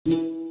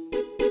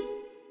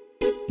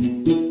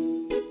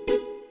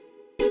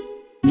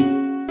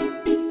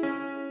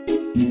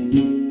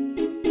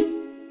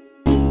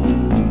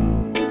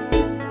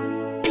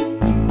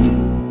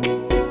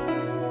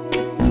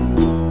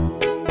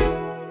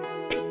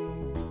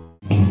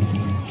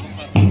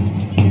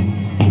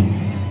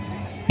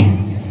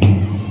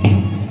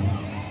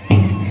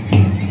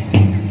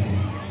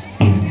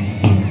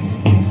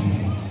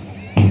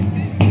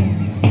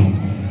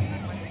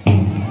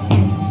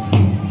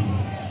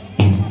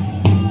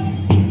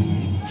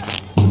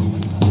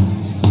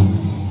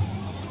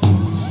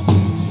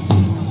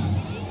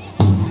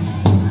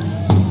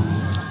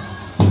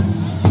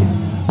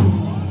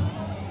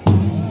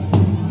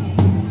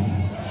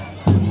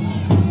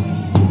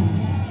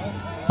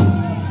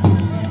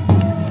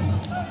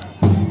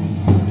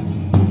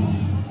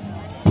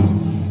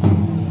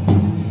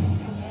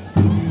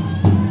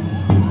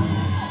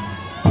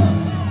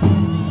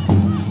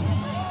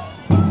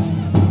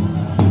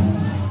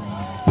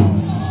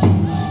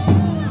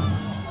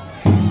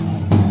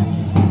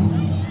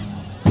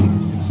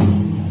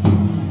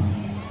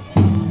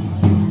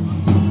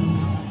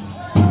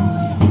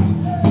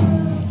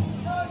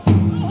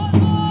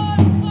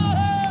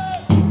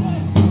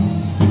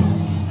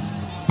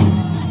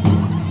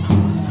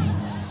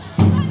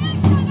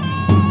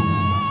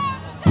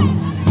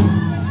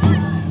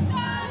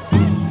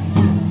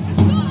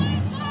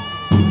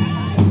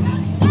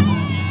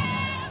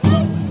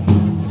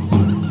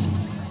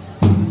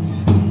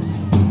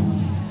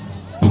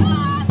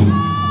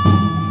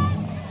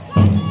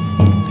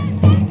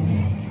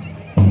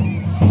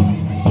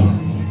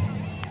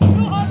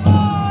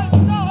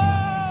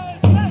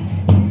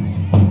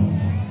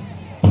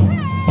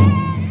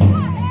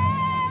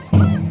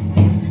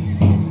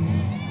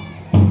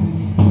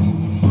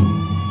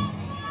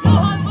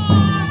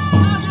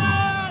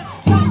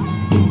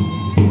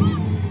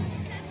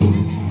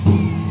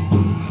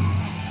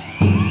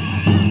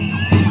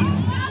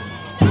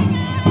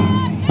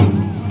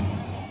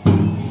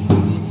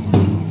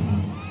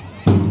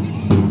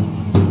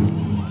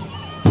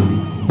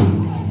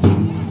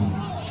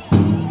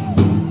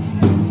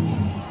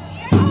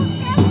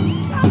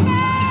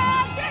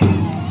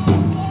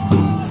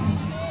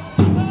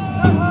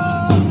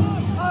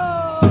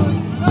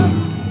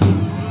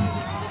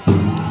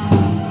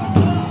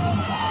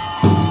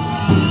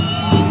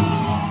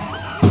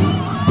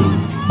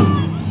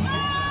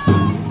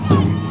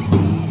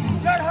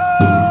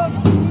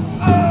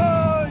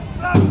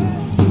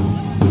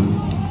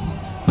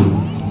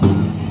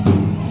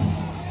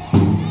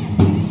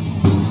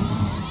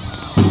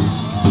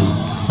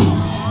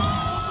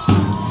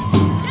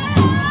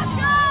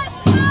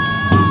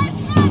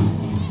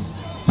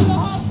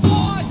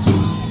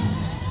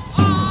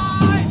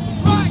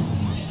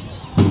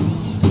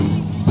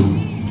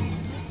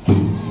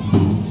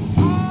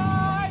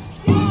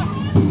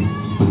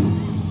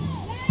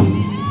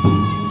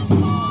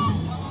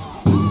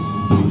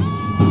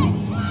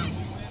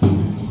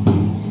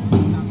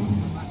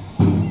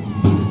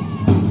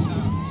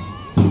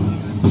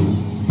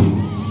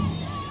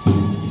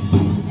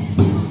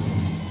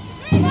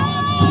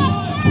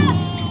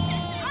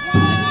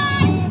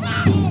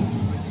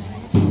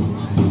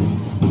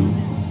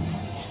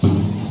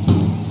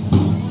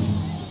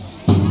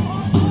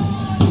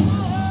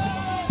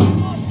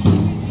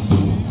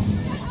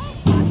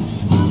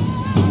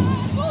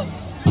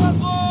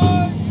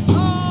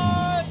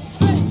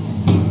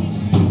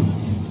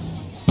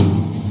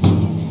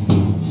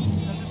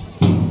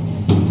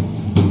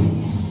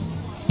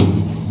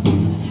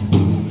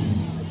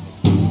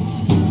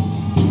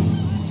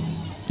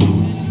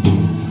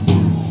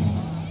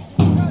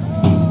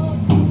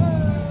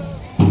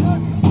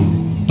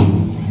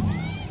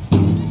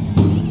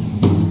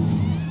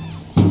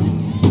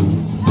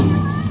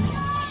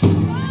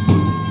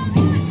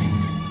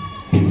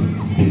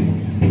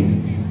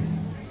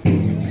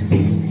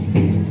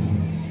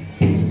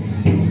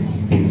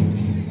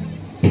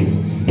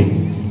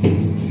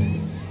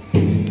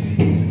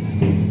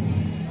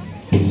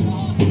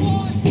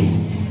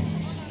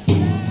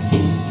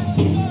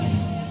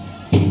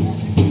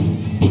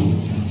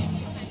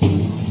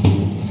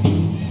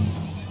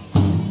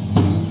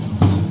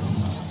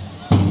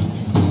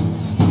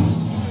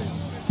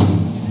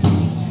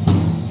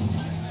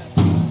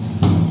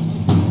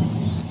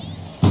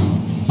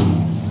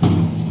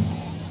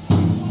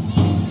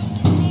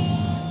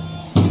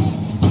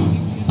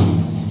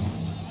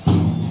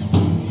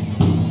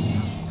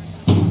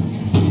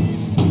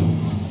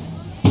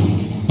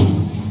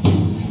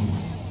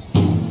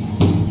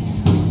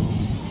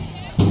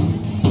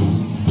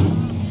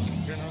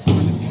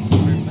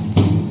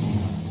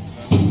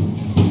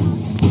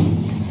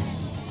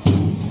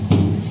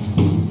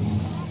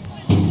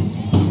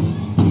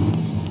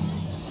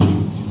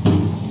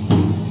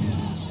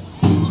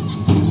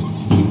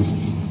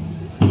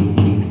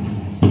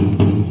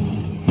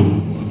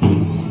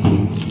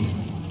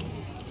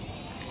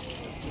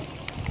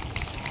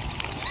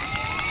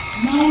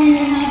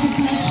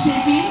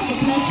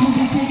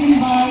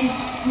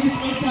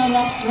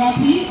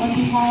Rathi on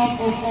behalf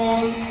of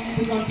all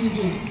the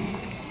contingents.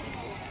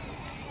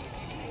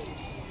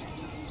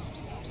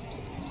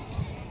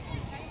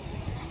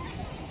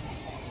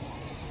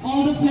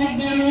 All the flag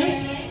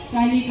bearers,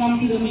 kindly come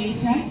to the main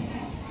stand.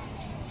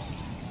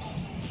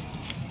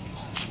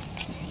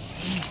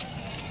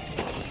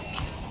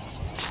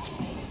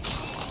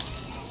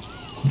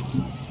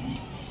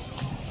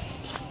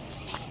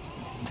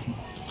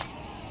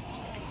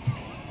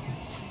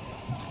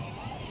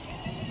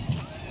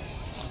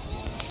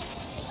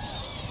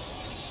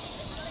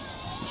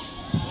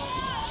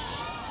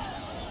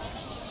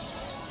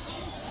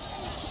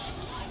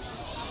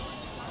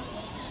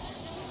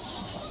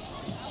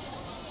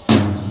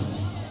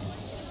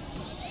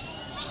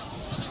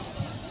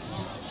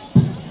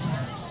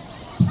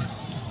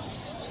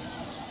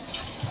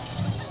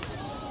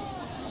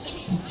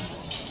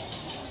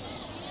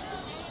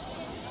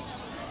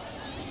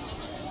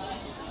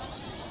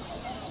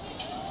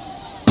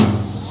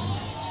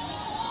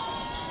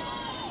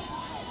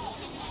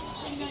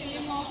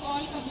 Of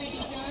all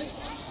competitors,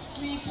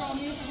 we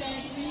promise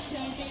that we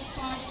shall take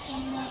part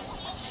in the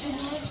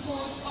annual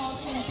sports of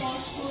St.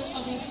 Paul's School,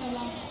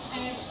 Agartala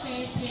as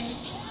fair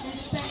players,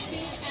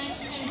 respecting and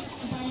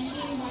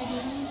abiding by the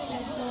rules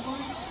that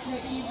govern the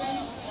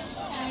events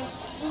as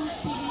true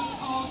spirit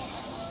of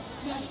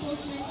the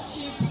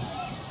sportsmanship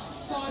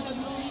for the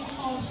glory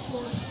of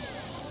sport.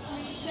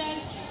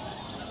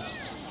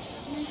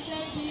 We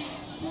shall be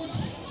put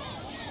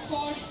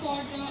forth for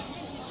the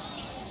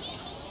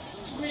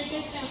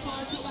greatest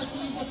effort to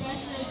achieve the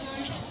best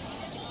result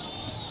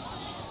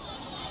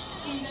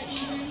in the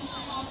events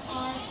of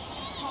our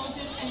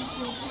houses and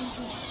schools. Thank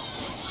you.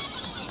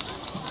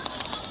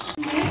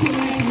 Next, we'd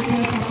like to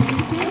request our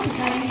principal to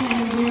kindly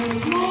hand over a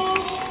small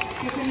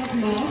token of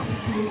love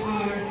to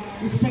our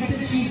respected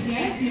chief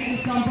guest,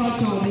 Mr.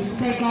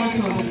 Sarkar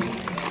Chaudhary.